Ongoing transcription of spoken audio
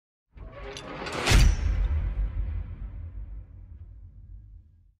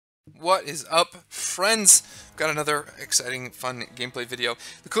What is up, friends? I've got another exciting, fun gameplay video.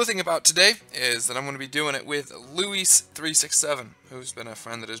 The cool thing about today is that I'm going to be doing it with Luis367, who's been a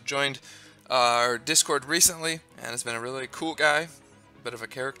friend that has joined our Discord recently and has been a really cool guy, a bit of a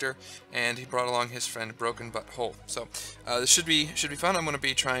character, and he brought along his friend Broken But Whole. So this should be fun. I'm going to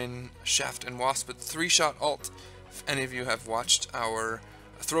be trying Shaft and Wasp with 3-shot ult. If any of you have watched our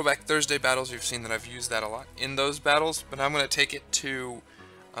Throwback Thursday battles, you've seen that I've used that a lot in those battles, but I'm going to take it to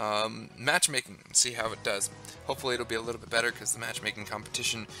matchmaking and see how it does. Hopefully it'll be a little bit better because the matchmaking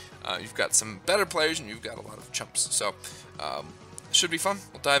competition, you've got some better players and you've got a lot of chumps. So it should be fun.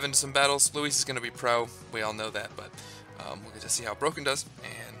 We'll dive into some battles. Luis is going to be pro. We all know that, but we'll get to see how Broken does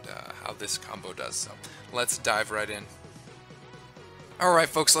and how this combo does. So let's dive right in. Alright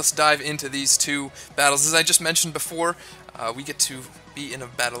folks, let's dive into these two battles. As I just mentioned before, we get to be in a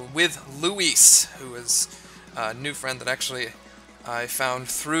battle with Luis, who is a new friend that actually I found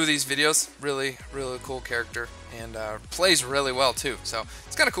through these videos. Really cool character, and plays really well too. So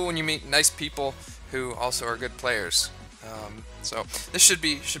it's kind of cool when you meet nice people who also are good players. So this should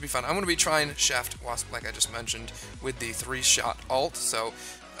be fun. I'm going to be trying Shaft Wasp, like I just mentioned, with the 3-shot ult. So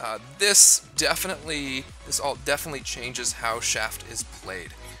this ult definitely changes how Shaft is played.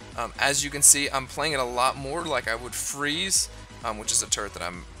 As you can see, I'm playing it a lot more like I would Freeze, which is a turret that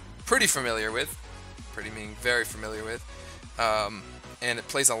I'm pretty familiar with. Pretty meaning very familiar with. And it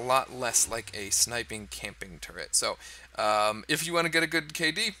plays a lot less like a sniping camping turret. So if you want to get a good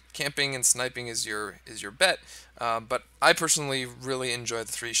KD, camping and sniping is your bet. But I personally really enjoy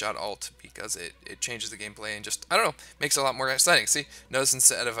the 3-shot ult because it changes the gameplay and just, I don't know, makes it a lot more exciting. See, notice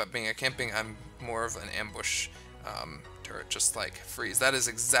instead of being a camping, I'm more of an ambush turret, just like Freeze. That is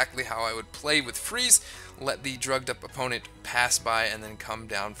exactly how I would play with Freeze. Let the drugged up opponent pass by and then come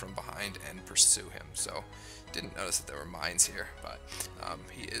down from behind and pursue him. So didn't notice that there were mines here, but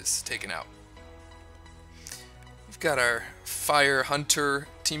he is taken out. We've got our Fire Hunter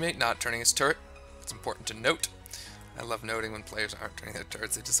teammate not turning his turret. It's important to note. I love noting when players aren't turning their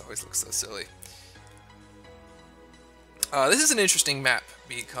turrets. It just always looks so silly. This is an interesting map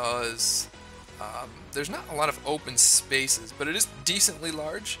because there's not a lot of open spaces, but it is decently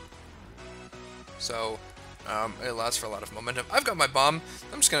large. So it allows for a lot of momentum. I've got my bomb.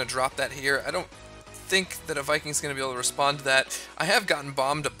 I'm just going to drop that here. I don't think that a Viking's going to be able to respond to that. I have gotten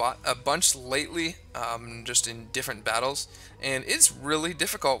bombed a bunch lately, just in different battles, and it's really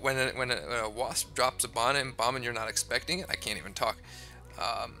difficult when a Wasp drops a bomb and you're not expecting it. I can't even talk.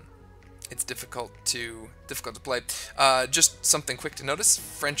 It's difficult to play. Just something quick to notice: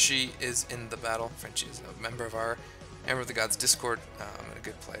 Frenchie is in the battle. Frenchie is a member of our Hammer of the Gods Discord, and a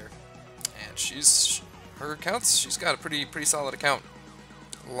good player. And her accounts. She's got a pretty solid account.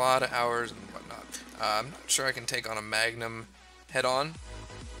 A lot of hours and whatnot. I'm not sure I can take on a Magnum head-on,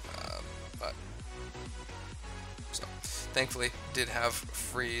 but so thankfully did have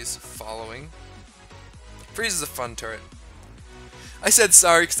Freeze following. Freeze is a fun turret. I said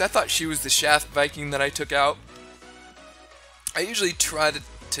sorry because I thought she was the Shaft Viking that I took out. I usually try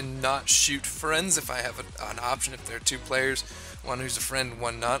to not shoot friends if I have an option. If there are two players, one who's a friend,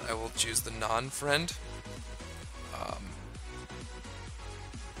 one not, I will choose the non-friend.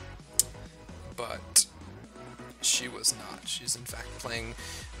 But she was not. She's in fact playing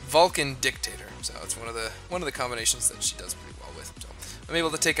Vulcan Dictator, so it's one of the combinations that she does pretty well with. So I'm able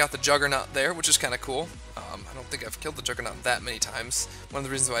to take out the Juggernaut there, which is kind of cool. I don't think I've killed the Juggernaut that many times. One of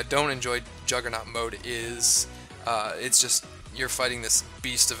the reasons why I don't enjoy Juggernaut mode is it's just you're fighting this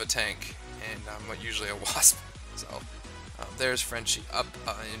beast of a tank, and I'm usually a Wasp. So there's Frenchie up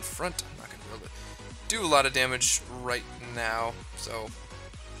in front. I'm not going to be able to do a lot of damage right now, so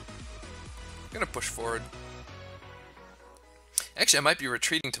I'm going to push forward. Actually, I might be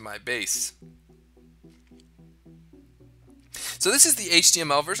retreating to my base. So this is the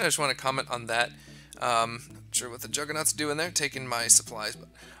HTML version. I just want to comment on that. Not sure what the Juggernaut's doing there, taking my supplies, but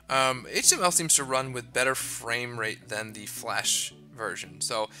HTML seems to run with better frame rate than the Flash version.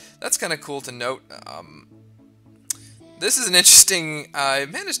 So that's kind of cool to note. This is an interesting... I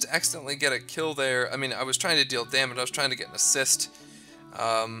managed to accidentally get a kill there. I mean, I was trying to deal damage. I was trying to get an assist.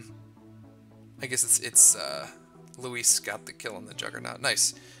 I guess it's Luis got the kill on the Juggernaut.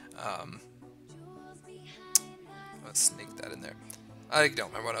 Nice. Let's sneak that in there. I don't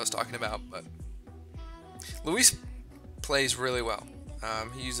remember what I was talking about, but Luis plays really well.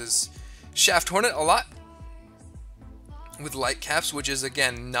 He uses Shaft Hornet a lot with light caps, which is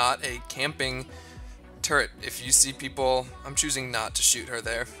again not a camping turret. If you see people, I'm choosing not to shoot her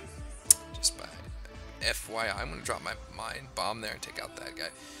there. Just by FYI, I'm gonna drop my mine bomb there and take out that guy.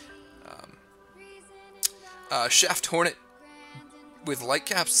 Shaft Hornet with light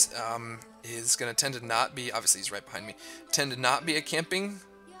caps is going to tend to not be, obviously he's right behind me, tend to not be a camping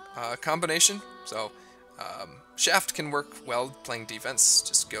combination. So Shaft can work well playing defense,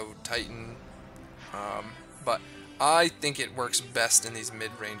 just go Titan, but I think it works best in these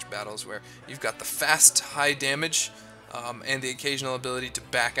mid-range battles where you've got the fast, high damage, and the occasional ability to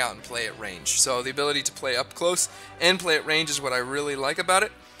back out and play at range. So the ability to play up close and play at range is what I really like about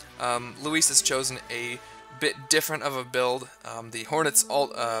it. Luis has chosen a bit different of a build. The Hornet's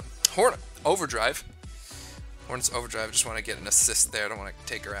Overdrive. Hornet's Overdrive, I just want to get an assist there. I don't want to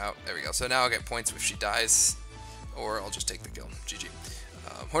take her out. There we go. So now I'll get points if she dies, or I'll just take the kill. GG.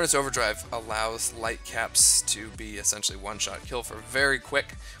 Hornet's Overdrive allows light caps to be essentially one-shot kill for very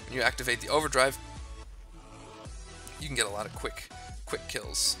quick. When you activate the Overdrive, you can get a lot of quick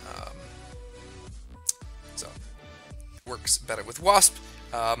kills. So works better with Wasp.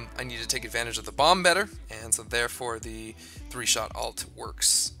 I need to take advantage of the bomb better, and so therefore the 3-shot alt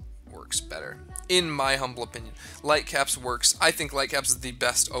works better, in my humble opinion. Light caps works. I think light caps is the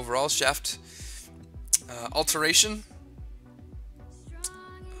best overall Shaft alteration.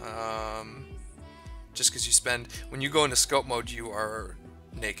 Just because you spend, when you go into scope mode, you are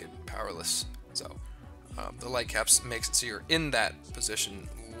naked, powerless. So the light caps makes it so you're in that position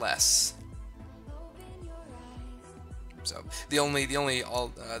less. So the only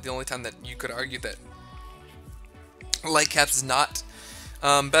time that you could argue that light caps is not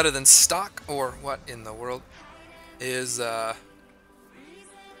better than stock, or what in the world, is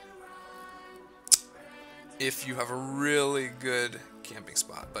if you have a really good camping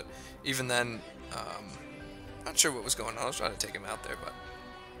spot. But even then, not sure what was going on. I was trying to take him out there, but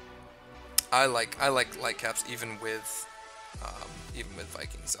I like light caps even with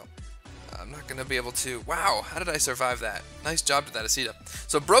Vikings. So I'm not gonna be able to. Wow, how did I survive that? Nice job to that Asita.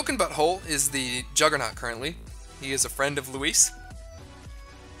 So Broken Butthole is the Juggernaut currently. He is a friend of Luis.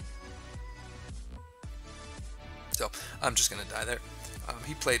 So I'm just gonna die there.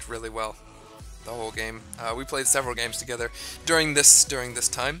 He played really well the whole game. We played several games together during this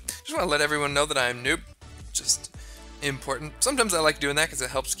time. Just want to let everyone know that I am noob. Just important. Sometimes I like doing that because it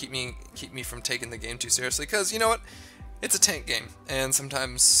helps keep me from taking the game too seriously. Because you know what, it's a tank game, and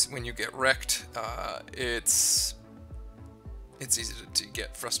sometimes when you get wrecked, it's easy to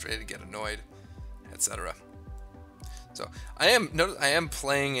get frustrated, get annoyed, etc. So I am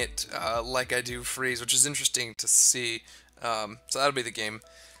playing it like I do Freeze, which is interesting to see. So that'll be the game.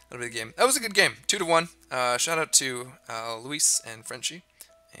 That was a good game. 2-1. Shout out to Luis and Frenchie.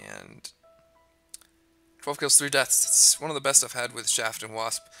 And 12 kills, 3 deaths. That's one of the best I've had with Shaft and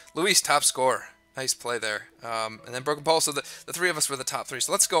Wasp. Luis, top score. Nice play there. And then Broken Pulse. So the 3 of us were the top 3.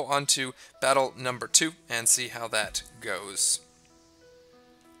 So let's go on to battle number 2 and see how that goes.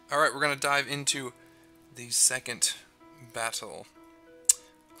 Alright, we're going to dive into the second battle.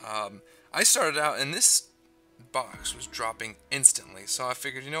 I started out, and this box was dropping instantly, so I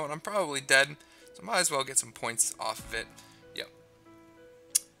figured, you know what, I'm probably dead, so might as well get some points off of it. Yep.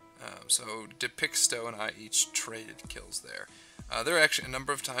 So Depixto and I each traded kills there. There were actually a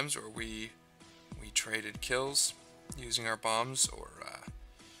number of times where we traded kills using our bombs, or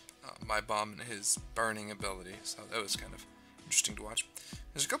my bomb and his burning ability, so that was kind of interesting to watch.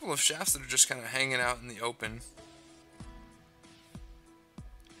 There's a couple of Shafts that are just kind of hanging out in the open.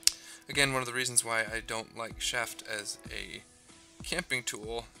 Again, one of the reasons why I don't like Shaft as a camping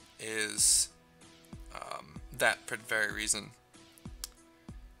tool is that very reason.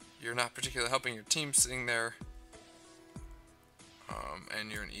 You're not particularly helping your team sitting there,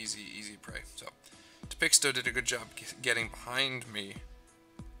 and you're an easy prey. So Depixto did a good job getting behind me.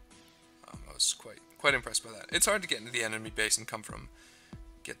 I was quite impressed by that. It's hard to get into the enemy base and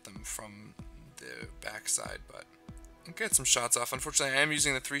get them from the backside, but get some shots off. Unfortunately, I am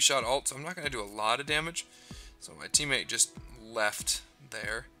using the 3-shot ult, so I'm not going to do a lot of damage. So my teammate just left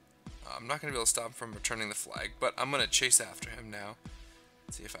there. I'm not going to be able to stop him from returning the flag, but I'm going to chase after him now.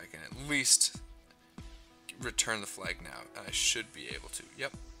 See if I can at least return the flag now. I should be able to.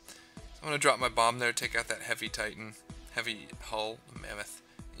 Yep. So I'm going to drop my bomb there, take out that heavy Titan, heavy hull, mammoth.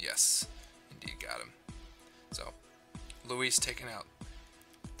 Yes, indeed got him. So Luis taking out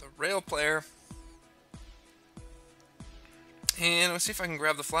the rail player. And let's see if I can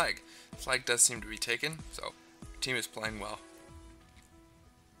grab the flag. The flag does seem to be taken, so the team is playing well.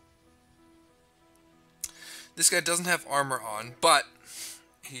 This guy doesn't have armor on, but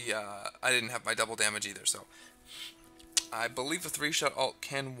I didn't have my double damage either, so I believe a 3-shot ult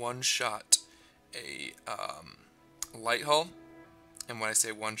can one-shot a light hull. And when I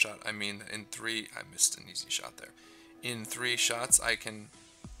say one-shot, I mean that in 3, I missed an easy shot there. In 3 shots, I can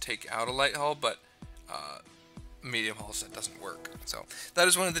take out a light hull, but medium hull set doesn't work. So that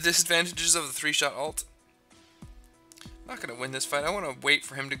is one of the disadvantages of the 3-shot ult. I'm not going to win this fight. I want to wait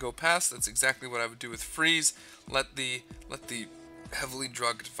for him to go past. That's exactly what I would do with Freeze. Let the heavily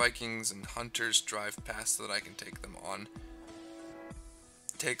drugged Vikings and Hunters drive past so that I can take them on.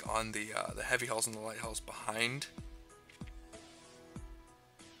 Take on the heavy hulls and the light hulls behind.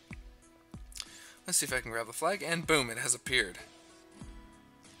 Let's see if I can grab the flag, and boom, it has appeared.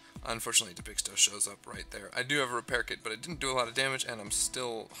 Unfortunately, Depixto shows up right there. I do have a repair kit, but it didn't do a lot of damage, and I'm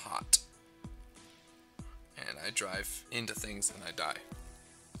still hot. And I drive into things and I die.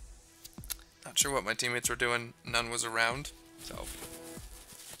 Not sure what my teammates were doing. None was around, so.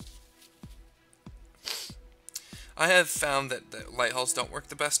 I have found that the light hulls don't work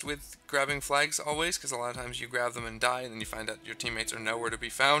the best with grabbing flags always, because a lot of times you grab them and die, and then you find out your teammates are nowhere to be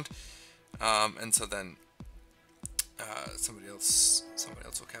found. And so then somebody else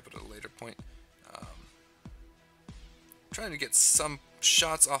will cap it at a later point. Trying to get some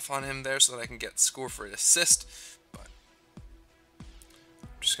shots off on him there so that I can get score for an assist, but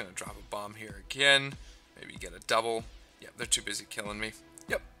I'm just gonna drop a bomb here again. Maybe get a double. Yep, they're too busy killing me.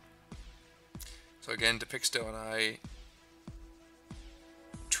 Yep. So again, Depixto and I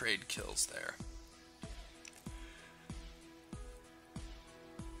trade kills there.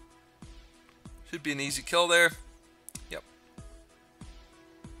 Should be an easy kill there. Yep.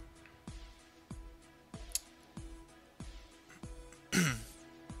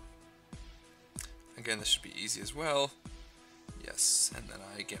 Again, this should be easy as well. Yes, and then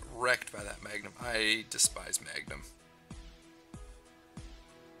I get wrecked by that Magnum. I despise Magnum.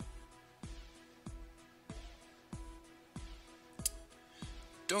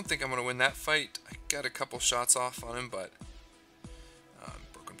 Don't think I'm going to win that fight. I got a couple shots off on him, but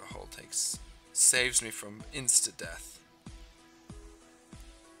Broken Behold saves me from insta-death.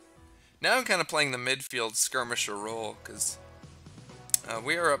 Now I'm kind of playing the midfield skirmisher role, because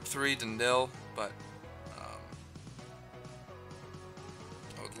we are up 3-0, but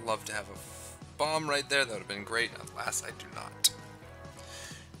I would love to have a bomb right there. That would have been great. Alas, I do not.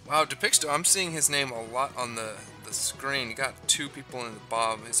 Wow, Depixto, I'm seeing his name a lot on the screen. He got 2 people in the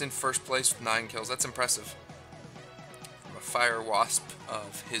bomb. He's in first place with 9 kills. That's impressive. From a fire wasp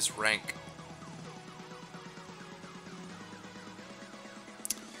of his rank.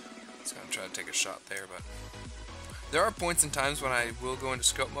 Just gonna try to take a shot there, but there are points and times when I will go into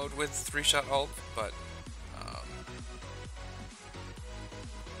scope mode with 3-shot ult, but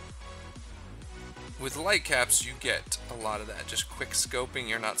with light caps, you get a lot of that, just quick scoping.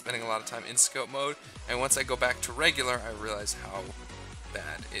 You're not spending a lot of time in scope mode, and once I go back to regular, I realize how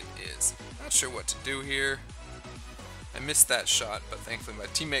bad it is. Not sure what to do here. I missed that shot, but thankfully my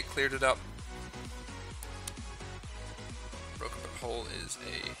teammate cleared it up. Broken Hole is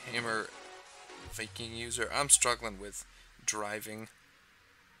a hammer Viking user. I'm struggling with driving.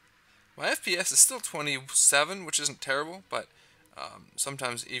 My FPS is still 27, which isn't terrible, but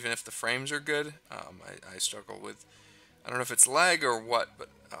sometimes even if the frames are good, I struggle with, I don't know if it's lag or what, but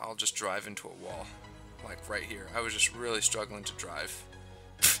I'll just drive into a wall, like right here. I was just really struggling to drive.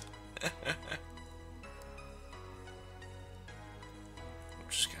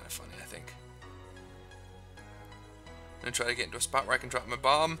 Which is kind of funny, I think. I'm going to try to get into a spot where I can drop my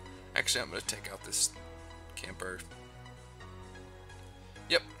bomb. Actually, I'm going to take out this camper.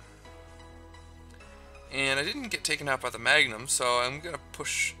 Yep. And I didn't get taken out by the Magnum, so I'm going to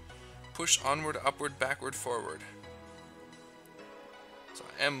push onward, upward, backward, forward. So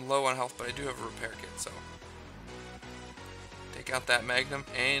I am low on health, but I do have a repair kit, so take out that Magnum,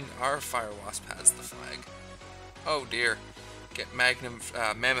 and our Fire Wasp has the flag. Oh dear. Get Magnum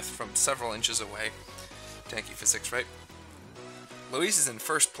Mammoth from several inches away. Tanky physics, right? Luis is in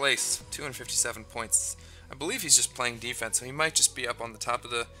first place, 257 points. I believe he's just playing defense, so he might just be up on the top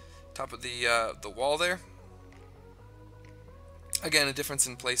of the wall there. Again, a difference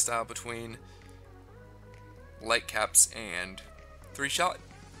in playstyle between light caps and 3-shot.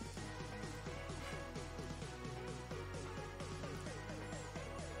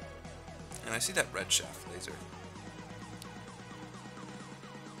 And I see that red shaft laser.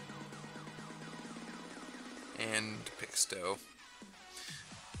 And Pixto.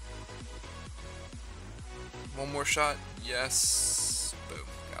 One more shot. Yes. Boom.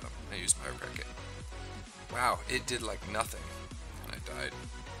 Got him. I used my repair kit. Wow, it did like nothing. And I died.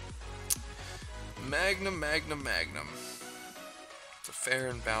 Magnum, Magnum, Magnum. It's a fair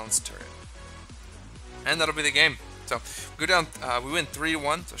and balanced turret. And that'll be the game. So, go down, we win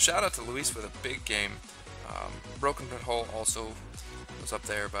 3-1. So, shout out to Luis for the big game. Broken Hole also was up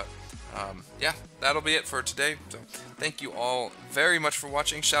there, but yeah, that'll be it for today. So, thank you all very much for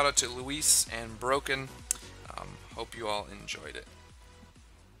watching. Shout out to Luis and Broken. Hope you all enjoyed it.